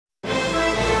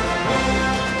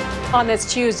On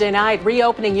this Tuesday night,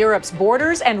 reopening Europe's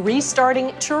borders and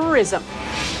restarting tourism.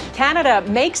 Canada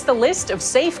makes the list of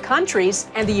safe countries,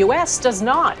 and the U.S. does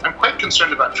not. I'm quite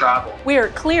concerned about travel. We are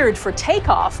cleared for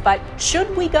takeoff, but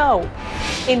should we go?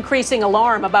 Increasing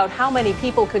alarm about how many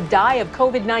people could die of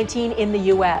COVID-19 in the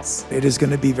U.S. It is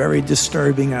going to be very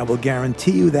disturbing, I will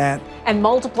guarantee you that. And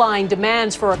multiplying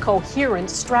demands for a coherent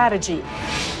strategy.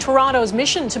 Toronto's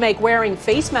mission to make wearing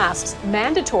face masks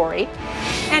mandatory,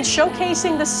 and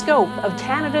showcasing the scope of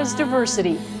Canada's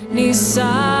diversity.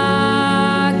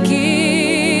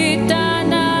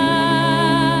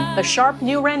 A sharp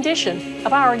new rendition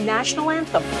of our national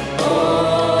anthem.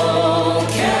 Oh,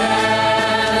 Canada.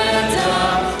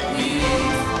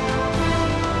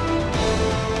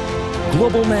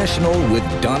 Global National with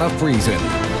Donna Friesen.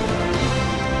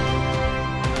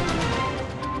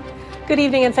 Good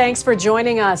evening and thanks for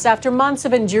joining us. After months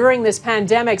of enduring this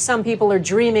pandemic, some people are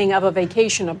dreaming of a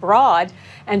vacation abroad.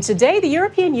 And today, the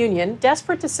European Union,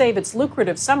 desperate to save its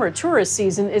lucrative summer tourist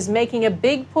season, is making a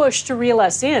big push to reel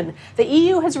us in. The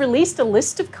EU has released a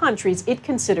list of countries it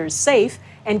considers safe,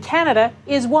 and Canada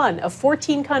is one of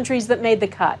 14 countries that made the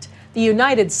cut. The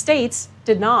United States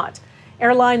did not.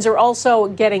 Airlines are also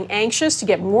getting anxious to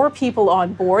get more people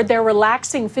on board. They're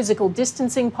relaxing physical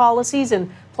distancing policies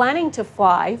and planning to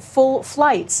fly full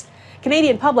flights.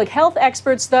 Canadian public health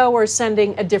experts, though, are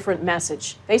sending a different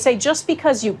message. They say just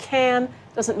because you can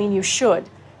doesn't mean you should.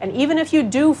 And even if you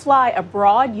do fly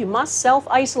abroad, you must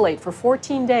self-isolate for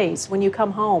 14 days when you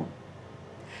come home.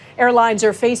 Airlines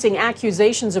are facing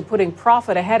accusations of putting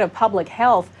profit ahead of public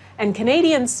health, and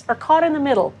Canadians are caught in the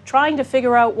middle, trying to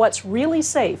figure out what's really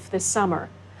safe this summer.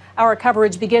 Our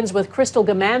coverage begins with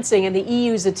Goomansingh and the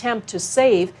EU's attempt to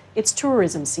save its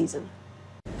tourism season.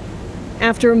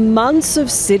 After months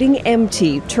of sitting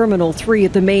empty, Terminal 3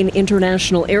 at the main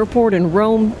international airport in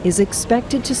Rome is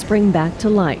expected to spring back to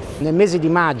life. This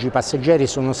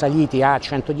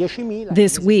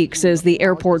week, says the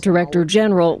airport director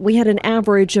general, we had an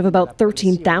average of about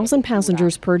 13,000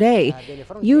 passengers per day.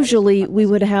 Usually, we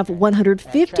would have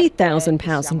 150,000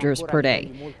 passengers per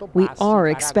day. We are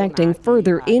expecting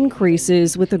further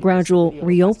increases with the gradual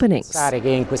reopenings.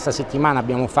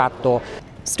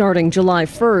 Starting July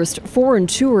 1st, foreign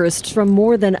tourists from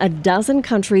more than a dozen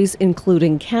countries,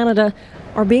 including Canada,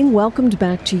 are being welcomed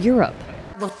back to Europe.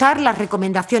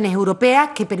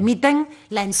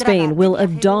 Spain will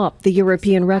adopt the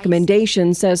European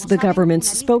recommendation, says the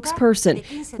government's spokesperson,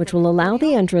 which will allow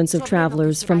the entrance of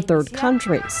travelers from third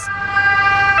countries.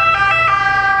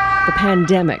 The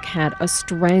pandemic had a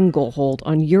stranglehold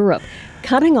on Europe,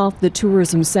 cutting off the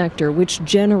tourism sector, which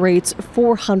generates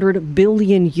 400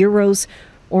 billion euros,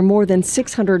 or more than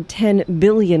 610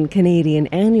 billion Canadian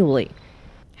annually.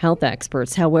 Health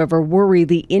experts, however, worry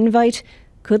the invite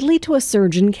could lead to a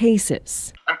surge in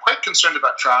cases. I'm quite concerned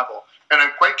about travel, and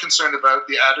I'm quite concerned about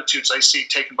the attitudes I see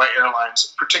taken by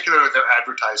airlines, particularly their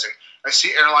advertising. I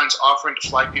see airlines offering to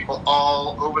fly people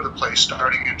all over the place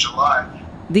starting in July.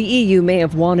 The EU may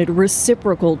have wanted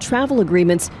reciprocal travel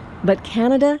agreements, but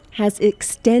Canada has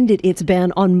extended its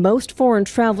ban on most foreign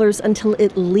travelers until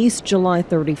at least July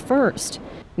 31st.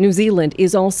 New Zealand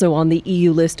is also on the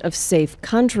EU list of safe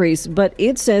countries, but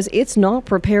it says it's not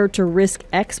prepared to risk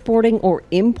exporting or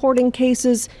importing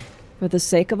cases for the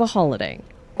sake of a holiday.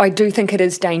 I do think it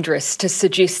is dangerous to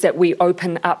suggest that we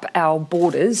open up our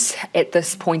borders at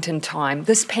this point in time.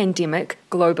 This pandemic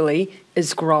globally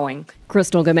is growing.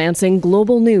 Goomansingh,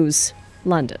 Global News,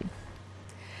 London.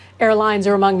 Airlines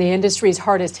are among the industries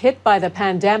hardest hit by the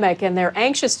pandemic, and they're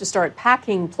anxious to start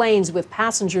packing planes with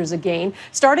passengers again.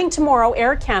 Starting tomorrow,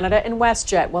 Air Canada and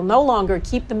WestJet will no longer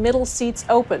keep the middle seats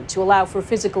open to allow for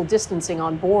physical distancing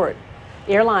on board.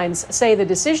 The airlines say the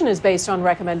decision is based on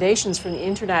recommendations from the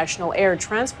International Air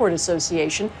Transport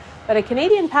Association, but a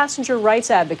Canadian passenger rights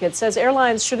advocate says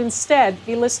airlines should instead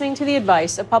be listening to the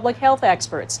advice of public health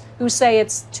experts who say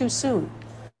it's too soon.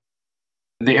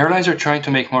 The airlines are trying to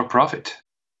make more profit.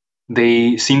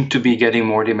 They seem to be getting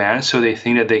more demand, so they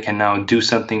think that they can now do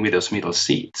something with those middle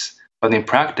seats. But in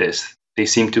practice, they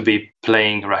seem to be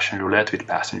playing Russian roulette with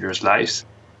passengers' lives.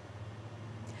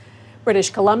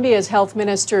 British Columbia's health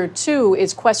minister, too,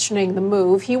 is questioning the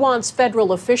move. He wants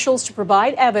federal officials to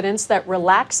provide evidence that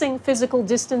relaxing physical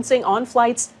distancing on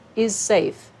flights is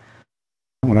safe.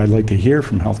 What I'd like to hear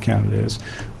from Health Canada is,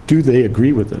 do they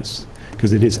agree with this?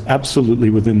 Because it is absolutely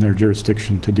within their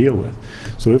jurisdiction to deal with.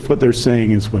 So if what they're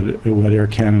saying is what Air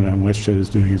Canada and WestJet is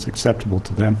doing is acceptable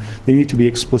to them, they need to be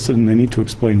explicit and they need to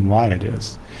explain why it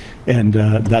is. And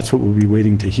that's what we'll be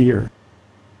waiting to hear.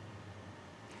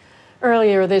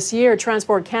 Earlier this year,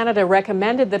 Transport Canada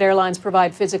recommended that airlines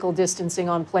provide physical distancing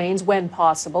on planes when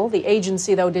possible. The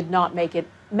agency, though, did not make it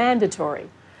mandatory.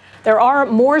 There are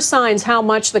more signs how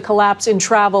much the collapse in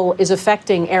travel is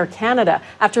affecting Air Canada.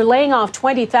 After laying off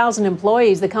 20,000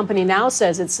 employees, the company now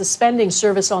says it's suspending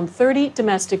service on 30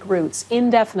 domestic routes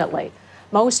indefinitely.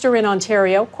 Most are in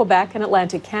Ontario, Quebec, and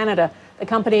Atlantic Canada. The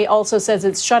company also says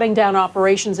it's shutting down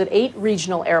operations at 8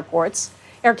 regional airports.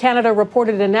 Air Canada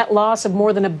reported a net loss of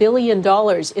more than $1 billion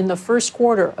in the first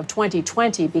quarter of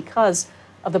 2020 because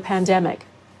of the pandemic.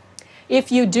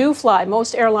 If you do fly,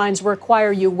 most airlines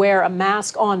require you wear a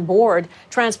mask on board.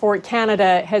 Transport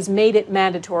Canada has made it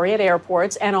mandatory at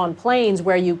airports and on planes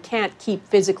where you can't keep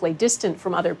physically distant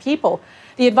from other people.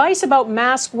 The advice about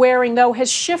mask wearing, though,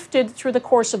 has shifted through the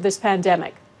course of this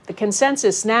pandemic. The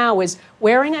consensus now is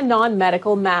wearing a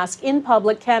non-medical mask in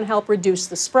public can help reduce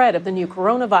the spread of the new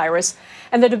coronavirus.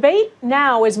 And the debate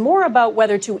now is more about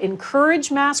whether to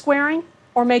encourage mask wearing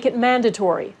or make it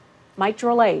mandatory. Mike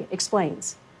Drolet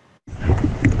explains.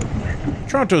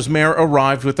 Toronto's mayor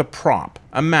arrived with a prop,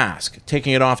 a mask,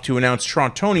 taking it off to announce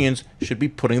Torontonians should be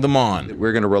putting them on.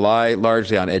 We're going to rely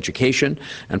largely on education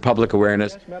and public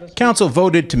awareness. Council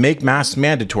voted to make masks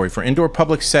mandatory for indoor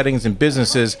public settings and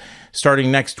businesses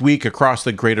starting next week across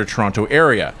the Greater Toronto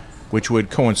area, which would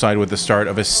coincide with the start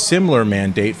of a similar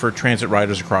mandate for transit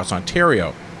riders across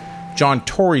Ontario. John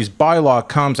Tory's bylaw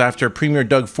comes after Premier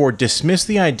Doug Ford dismissed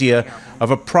the idea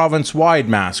of a province-wide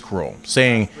mask rule,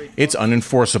 saying it's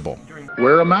unenforceable.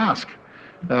 Wear a mask.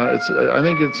 I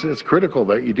think it's critical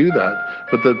that you do that.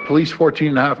 But the police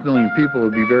 14.5 million people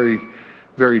would be very,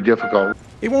 very difficult.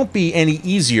 It won't be any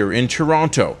easier in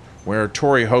Toronto, where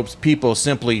Tory hopes people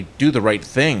simply do the right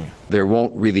thing. There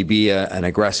won't really be an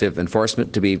aggressive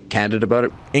enforcement, to be candid about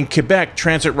it. In Quebec,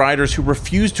 transit riders who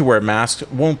refuse to wear masks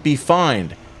won't be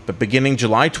fined. But beginning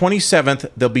July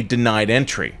 27th, they'll be denied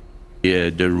entry.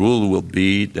 The rule will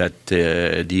be that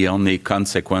the only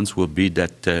consequence will be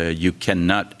that you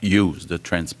cannot use the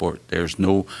transport. There's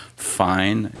no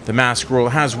fine. The mask rule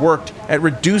has worked at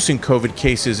reducing COVID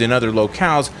cases in other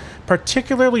locales,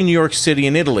 particularly New York City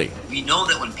and Italy. We know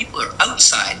that when people are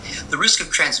outside, the risk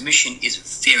of transmission is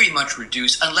very much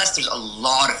reduced unless there's a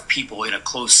lot of people in a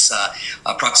close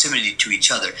proximity to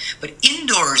each other. But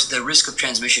indoors, the risk of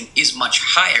transmission is much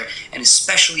higher, and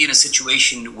especially in a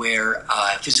situation where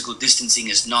physical distancing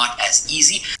is not as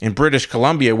easy. In British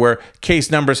Columbia, where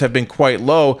case numbers have been quite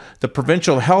low, the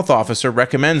provincial health officer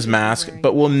recommends masks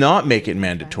but will not make it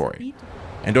mandatory.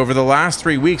 And over the last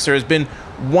 3 weeks, there has been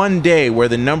one day where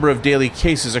the number of daily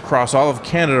cases across all of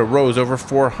Canada rose over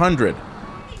 400.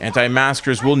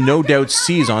 Anti-maskers will no doubt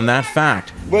seize on that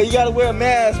fact. Bro, you gotta wear a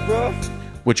mask, bro.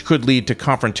 Which could lead to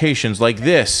confrontations like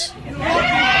this.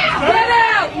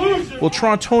 Will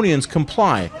Torontonians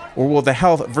comply, or will the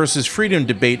health versus freedom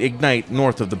debate ignite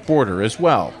north of the border as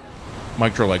well?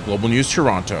 Mike Drolet, Global News,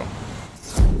 Toronto.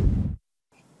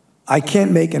 I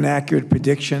can't make an accurate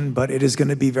prediction, but it is going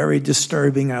to be very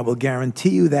disturbing. I will guarantee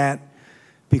you that,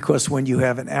 because when you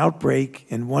have an outbreak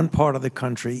in one part of the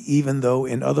country, even though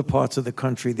in other parts of the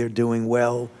country they're doing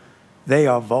well, they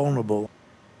are vulnerable.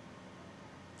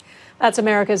 That's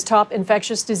America's top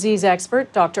infectious disease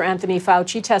expert, Dr. Anthony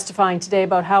Fauci, testifying today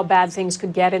about how bad things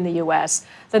could get in the U.S.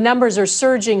 The numbers are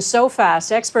surging so fast,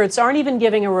 experts aren't even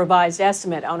giving a revised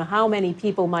estimate on how many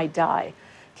people might die.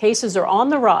 Cases are on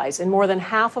the rise in more than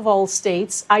half of all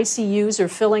states. ICUs are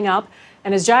filling up.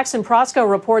 And as Jackson Proskow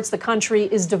reports, the country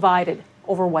is divided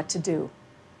over what to do.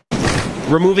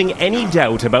 Removing any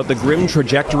doubt about the grim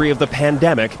trajectory of the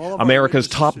pandemic, America's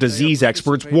top disease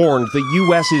experts warned the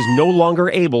U.S. is no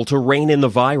longer able to rein in the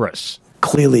virus.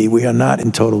 Clearly, we are not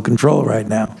in total control right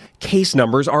now. Case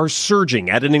numbers are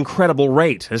surging at an incredible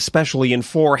rate, especially in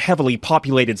 4 heavily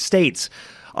populated states.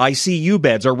 ICU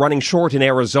beds are running short in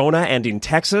Arizona and in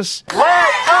Texas,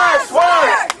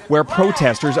 where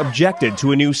protesters objected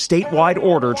to a new statewide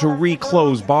order to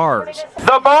re-close bars.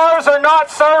 The bars are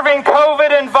not serving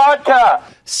COVID and vodka.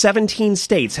 17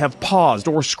 states have paused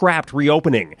or scrapped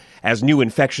reopening as new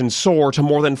infections soar to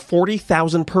more than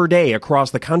 40,000 per day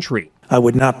across the country. I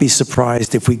would not be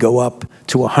surprised if we go up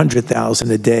to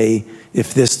 100,000 a day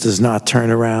if this does not turn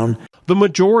around. The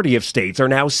majority of states are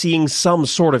now seeing some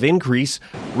sort of increase,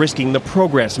 risking the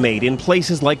progress made in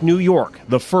places like New York,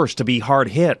 the first to be hard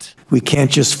hit. We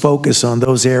can't just focus on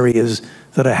those areas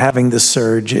that are having the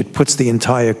surge. It puts the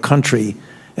entire country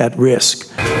at risk.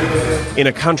 In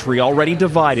a country already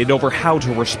divided over how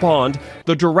to respond,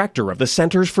 the director of the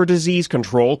Centers for Disease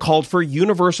Control called for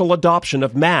universal adoption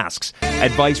of masks,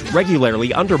 advice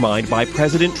regularly undermined by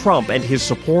President Trump and his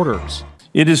supporters.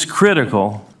 It is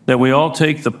critical that we all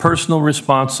take the personal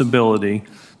responsibility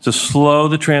to slow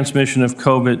the transmission of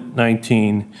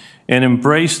COVID-19 and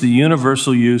embrace the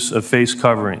universal use of face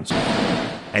coverings.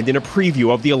 And in a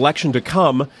preview of the election to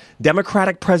come,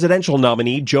 Democratic presidential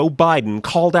nominee Joe Biden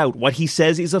called out what he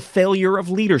says is a failure of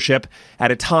leadership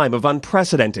at a time of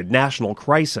unprecedented national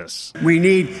crisis. We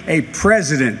need a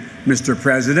president, Mr.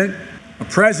 President, a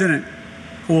president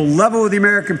who will level with the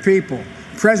American people.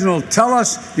 A president who will tell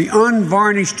us the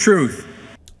unvarnished truth.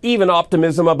 Even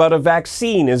optimism about a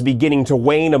vaccine is beginning to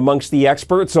wane amongst the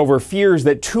experts over fears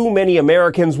that too many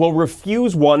Americans will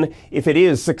refuse one if it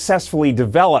is successfully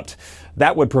developed.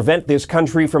 That would prevent this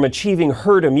country from achieving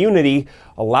herd immunity,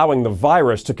 allowing the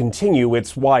virus to continue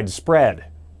its widespread.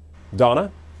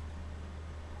 Donna?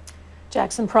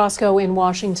 Jackson Proskow in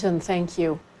Washington, thank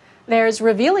you. There's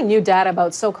revealing new data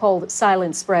about so-called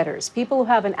silent spreaders, people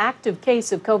who have an active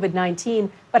case of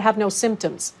COVID-19 but have no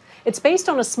symptoms. It's based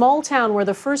on a small town where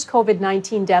the first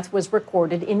COVID-19 death was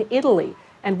recorded in Italy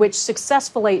and which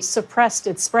successfully suppressed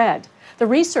its spread. The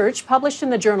research, published in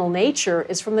the journal Nature,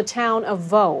 is from the town of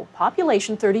Vaud,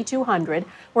 population 3,200,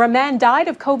 where a man died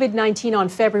of COVID-19 on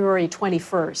February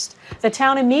 21st. The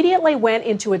town immediately went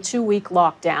into a 2-week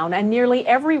lockdown, and nearly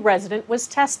every resident was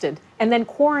tested and then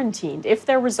quarantined if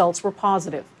their results were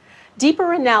positive.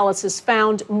 Deeper analysis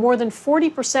found more than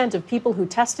 40% of people who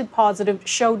tested positive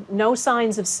showed no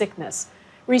signs of sickness.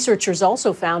 Researchers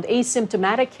also found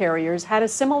asymptomatic carriers had a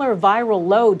similar viral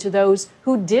load to those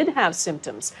who did have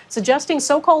symptoms, suggesting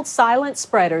so-called silent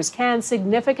spreaders can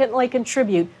significantly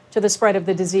contribute to the spread of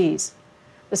the disease.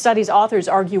 The study's authors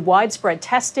argue widespread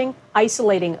testing,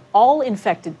 isolating all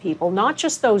infected people, not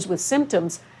just those with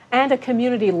symptoms, and a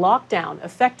community lockdown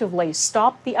effectively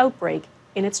stopped the outbreak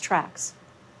in its tracks.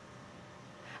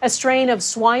 A strain of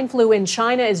swine flu in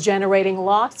China is generating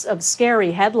lots of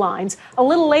scary headlines. A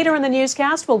little later in the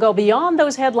newscast, we'll go beyond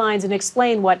those headlines and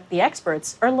explain what the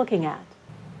experts are looking at.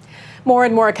 More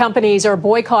and more companies are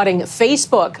boycotting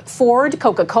Facebook. Ford,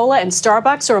 Coca-Cola, and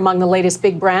Starbucks are among the latest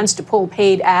big brands to pull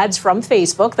paid ads from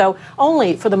Facebook, though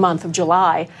only for the month of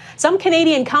July. Some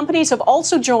Canadian companies have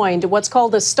also joined what's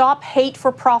called a Stop Hate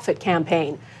for Profit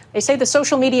campaign. They say the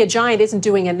social media giant isn't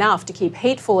doing enough to keep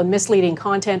hateful and misleading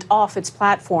content off its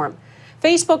platform.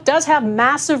 Facebook does have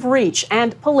massive reach,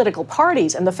 and political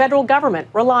parties and the federal government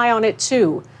rely on it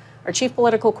too. Our chief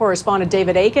political correspondent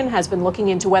David Aiken has been looking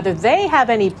into whether they have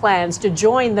any plans to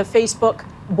join the Facebook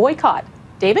boycott.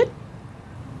 David?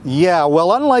 Yeah,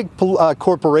 well, unlike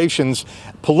corporations,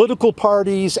 political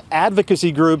parties,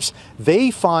 advocacy groups, they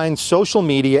find social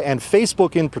media, and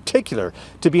Facebook in particular,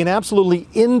 to be an absolutely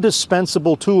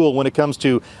indispensable tool when it comes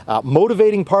to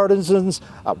motivating partisans,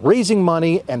 raising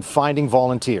money, and finding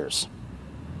volunteers.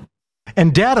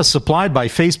 And data supplied by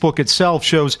Facebook itself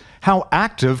shows how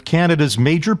active Canada's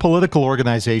major political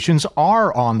organizations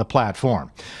are on the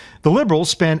platform. The Liberals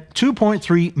spent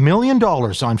 $2.3 million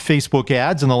on Facebook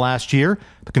ads in the last year.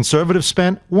 The Conservatives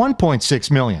spent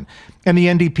 $1.6 million, and the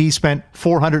NDP spent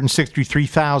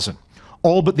 $463,000.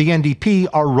 All but the NDP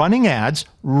are running ads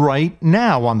right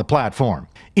now on the platform.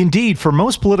 Indeed, for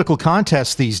most political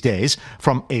contests these days,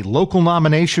 from a local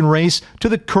nomination race to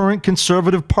the current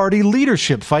Conservative Party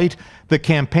leadership fight, the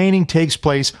campaigning takes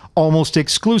place almost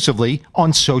exclusively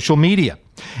on social media.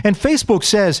 And Facebook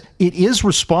says it is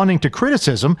responding to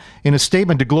criticism. In a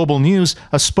statement to Global News,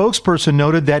 a spokesperson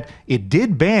noted that it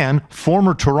did ban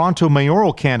former Toronto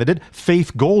mayoral candidate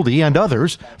Faith Goldie and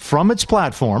others from its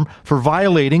platform for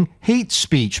violating hate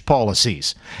speech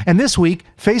policies. And this week,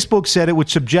 Facebook said it would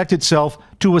subject itself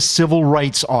to a civil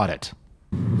rights audit.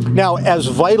 Now, as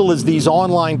vital as these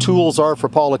online tools are for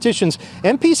politicians,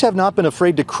 MPs have not been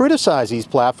afraid to criticize these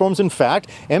platforms. In fact,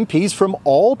 MPs from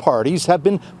all parties have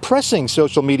been pressing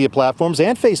social media platforms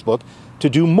and Facebook to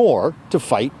do more to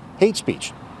fight hate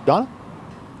speech. Donna?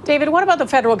 David, what about the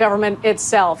federal government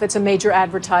itself? It's a major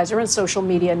advertiser in social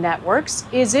media networks.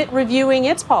 Is it reviewing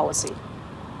its policy?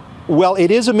 Well, it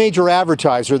is a major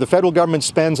advertiser. The federal government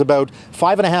spends about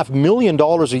 $5.5 million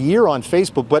a year on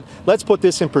Facebook. But let's put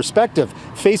this in perspective.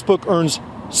 Facebook earns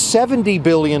 $70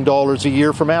 billion a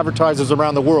year from advertisers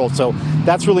around the world. So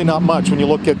that's really not much when you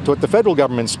look at what the federal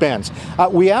government spends.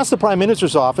 We asked the Prime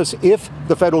Minister's office if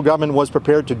the federal government was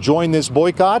prepared to join this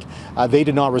boycott. They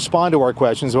did not respond to our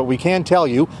questions, but we can tell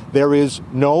you there is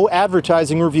no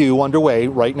advertising review underway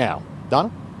right now.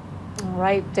 Donna? All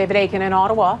right. David Aiken in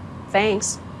Ottawa.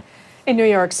 Thanks. In New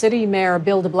York City, Mayor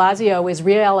Bill de Blasio is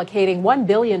reallocating $1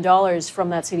 billion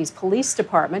from that city's police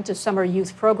department to summer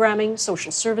youth programming,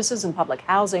 social services, and public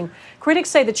housing. Critics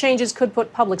say the changes could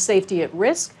put public safety at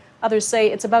risk. Others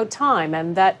say it's about time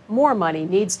and that more money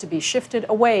needs to be shifted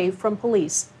away from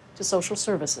police to social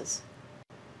services.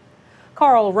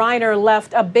 Carl Reiner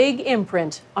left a big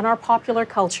imprint on our popular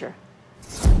culture.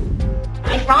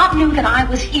 If Rob knew that I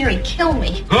was here, he'd kill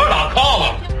me. Good, I'll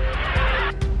call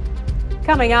him.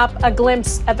 Coming up, a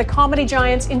glimpse at the comedy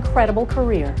giant's incredible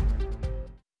career.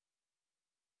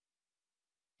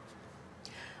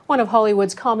 One of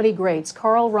Hollywood's comedy greats,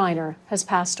 Carl Reiner, has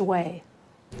passed away.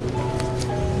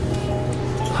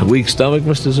 A weak stomach,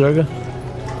 Mr. Zerga?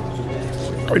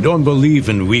 I don't believe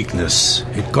in weakness.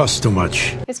 It costs too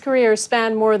much. His career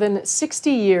spanned more than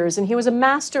 60 years, and he was a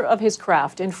master of his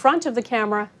craft in front of the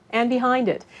camera and behind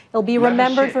it. He'll be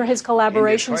remembered for his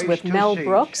collaborations with Mel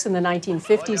Brooks in the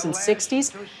 1950s and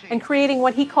 60s and creating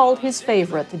what he called his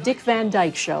favorite, The Dick Van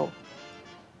Dyke Show.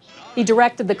 He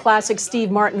directed the classic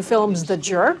Steve Martin films The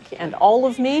Jerk and All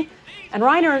of Me, and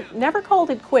Reiner never called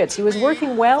it quits. He was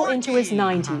working well into his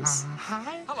 90s.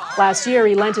 Last year,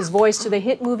 he lent his voice to the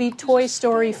hit movie Toy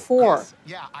Story 4.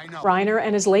 Reiner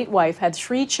and his late wife had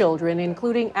 3 children,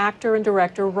 including actor and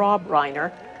director Rob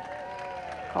Reiner.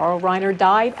 Carl Reiner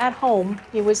died at home.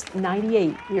 He was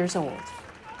 98 years old.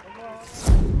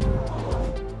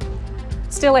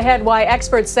 Still ahead, why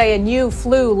experts say a new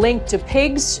flu linked to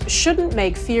pigs shouldn't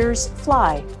make fears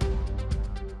fly.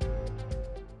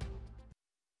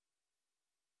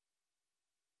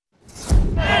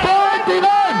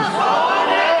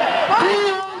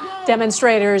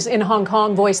 Demonstrators in Hong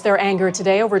Kong voiced their anger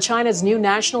today over China's new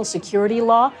national security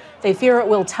law. They fear it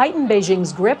will tighten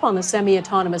Beijing's grip on the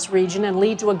semi-autonomous region and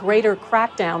lead to a greater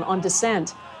crackdown on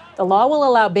dissent. The law will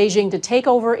allow Beijing to take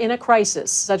over in a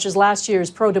crisis, such as last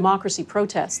year's pro-democracy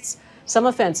protests. Some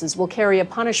offenses will carry a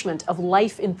punishment of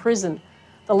life in prison.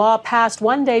 The law passed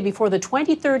one day before the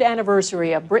 23rd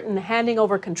anniversary of Britain handing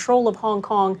over control of Hong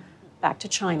Kong back to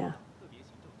China.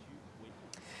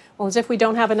 Well, as if we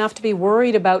don't have enough to be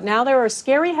worried about, now there are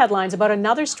scary headlines about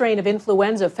another strain of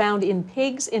influenza found in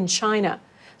pigs in China.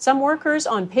 Some workers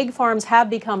on pig farms have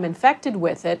become infected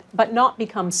with it, but not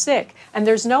become sick. And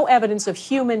there's no evidence of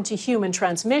human-to-human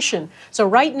transmission. So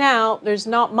right now, there's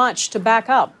not much to back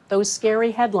up those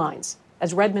scary headlines,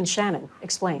 as Redmond Shannon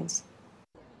explains.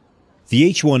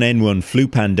 The H1N1 flu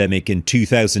pandemic in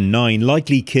 2009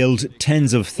 likely killed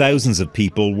tens of thousands of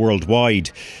people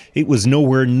worldwide. It was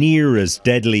nowhere near as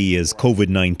deadly as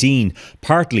COVID-19,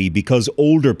 partly because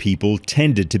older people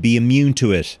tended to be immune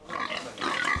to it.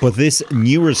 But this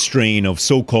newer strain of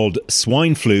so-called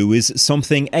swine flu is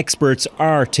something experts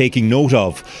are taking note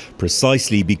of,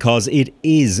 precisely because it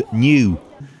is new.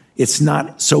 It's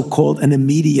not so-called an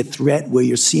immediate threat where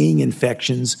you're seeing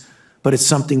infections, but it's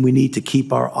something we need to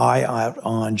keep our eye out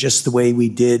on, just the way we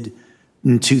did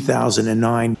in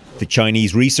 2009. The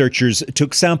Chinese researchers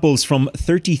took samples from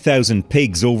 30,000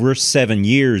 pigs over 7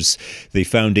 years. They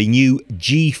found a new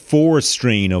G4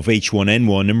 strain of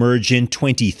H1N1 emerge in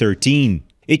 2013.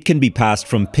 It can be passed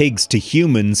from pigs to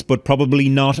humans, but probably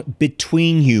not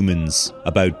between humans.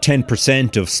 About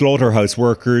 10% of slaughterhouse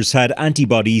workers had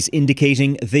antibodies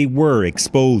indicating they were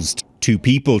exposed. 2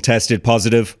 people tested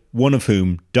positive, one of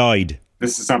whom died.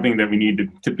 This is something that we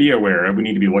need to be aware of. We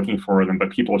need to be looking for them,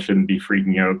 but people shouldn't be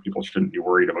freaking out. People shouldn't be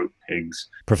worried about pigs.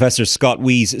 Professor Scott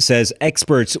Wees says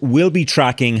experts will be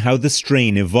tracking how the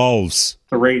strain evolves.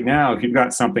 So right now, if you've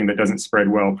got something that doesn't spread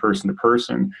well person to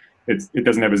person, it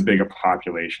doesn't have as big a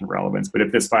population relevance. But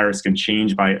if this virus can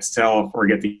change by itself or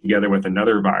get together with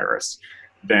another virus,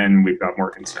 then we've got more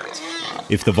concerns.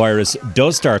 If the virus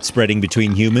does start spreading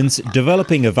between humans,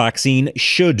 developing a vaccine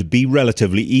should be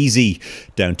relatively easy,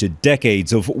 down to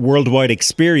decades of worldwide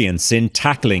experience in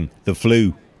tackling the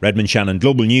flu. Redmond Shannon,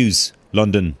 Global News,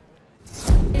 London.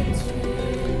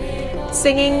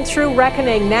 Singing Through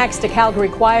Reckoning next, a Calgary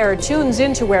choir tunes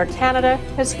into where Canada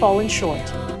has fallen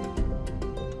short.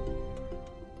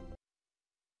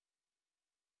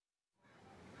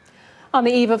 On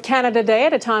the eve of Canada Day,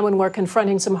 at a time when we're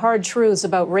confronting some hard truths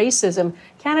about racism,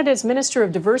 Canada's Minister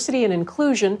of Diversity and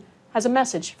Inclusion has a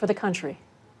message for the country.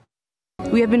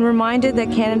 We have been reminded that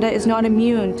Canada is not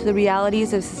immune to the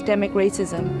realities of systemic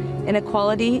racism,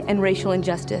 inequality, and racial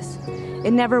injustice.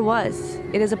 It never was.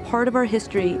 It is a part of our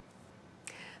history.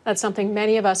 That's something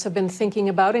many of us have been thinking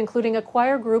about, including a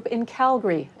choir group in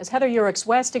Calgary. As Heather Urix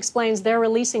West explains, they're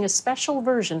releasing a special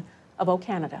version of O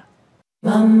Canada.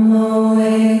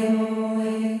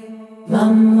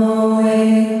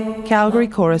 Calgary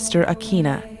chorister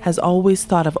Akina has always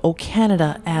thought of O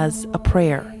Canada as a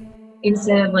prayer.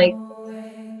 Instead of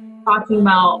talking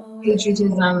about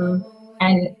patriotism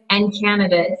and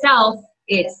Canada itself,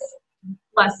 it's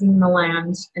blessing the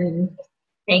land and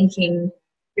thanking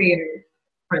Creator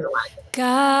for the land.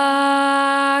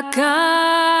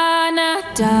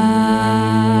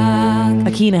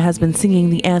 Akina Akina has been singing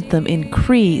the anthem in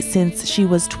Cree since she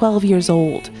was 12 years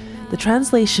old. The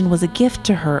translation was a gift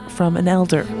to her from an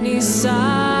elder.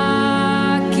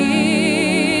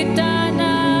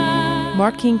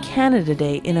 Marking Canada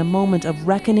Day in a moment of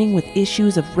reckoning with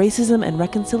issues of racism and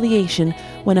reconciliation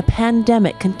when a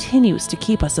pandemic continues to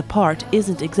keep us apart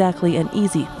isn't exactly an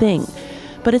easy thing.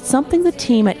 But it's something the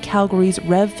team at Calgary's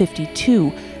Rev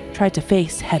 52 tried to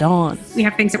face head on. We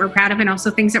have things that we're proud of and also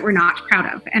things that we're not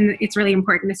proud of. And it's really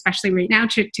important, especially right now,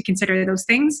 to consider those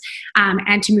things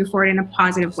and to move forward in a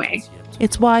positive way.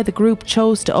 It's why the group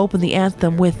chose to open the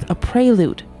anthem with a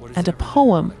prelude and a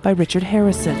poem by Richard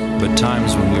Harrison. But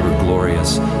times when we were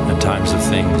glorious and times of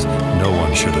things no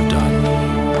one should have done.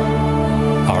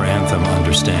 Our anthem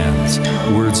understands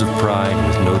words of pride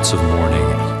with notes of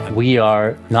mourning. We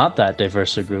are not that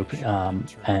diverse a group,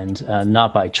 and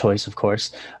not by choice, of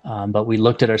course, but we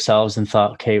looked at ourselves and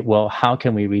thought, okay, well, how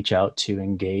can we reach out to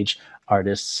engage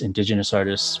artists, Indigenous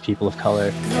artists, people of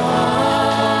color?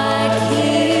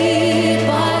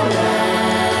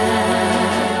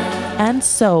 And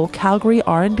so, Calgary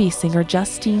R&B singer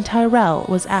Justine Tyrell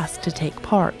was asked to take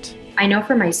part. I know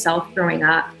for myself growing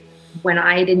up, when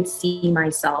I didn't see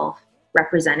myself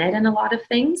represented in a lot of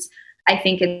things, I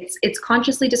think it's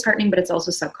consciously disheartening, but it's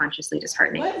also subconsciously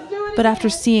disheartening. But after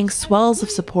seeing swells of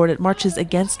support at marches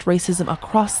against racism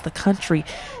across the country,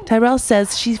 Tyrell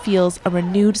says she feels a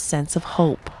renewed sense of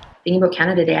hope. Thinking about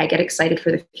Canada Day, I get excited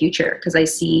for the future because I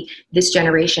see this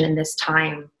generation in this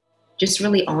time just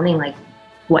really owning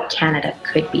what Canada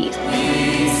could be.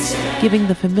 Giving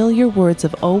the familiar words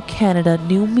of "O Canada"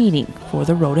 new meaning for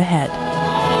the road ahead.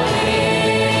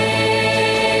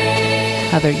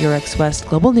 Heather Yurex West,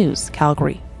 Global News,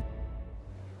 Calgary.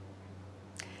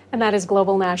 And that is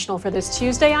Global National for this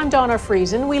Tuesday. I'm Donna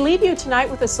Friesen. We leave you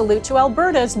tonight with a salute to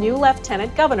Alberta's new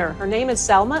Lieutenant Governor. Her name is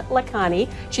Salma Lakhani.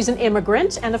 She's an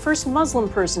immigrant and the first Muslim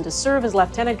person to serve as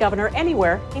Lieutenant Governor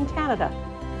anywhere in Canada.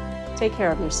 Take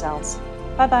care of yourselves.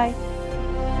 Bye-bye.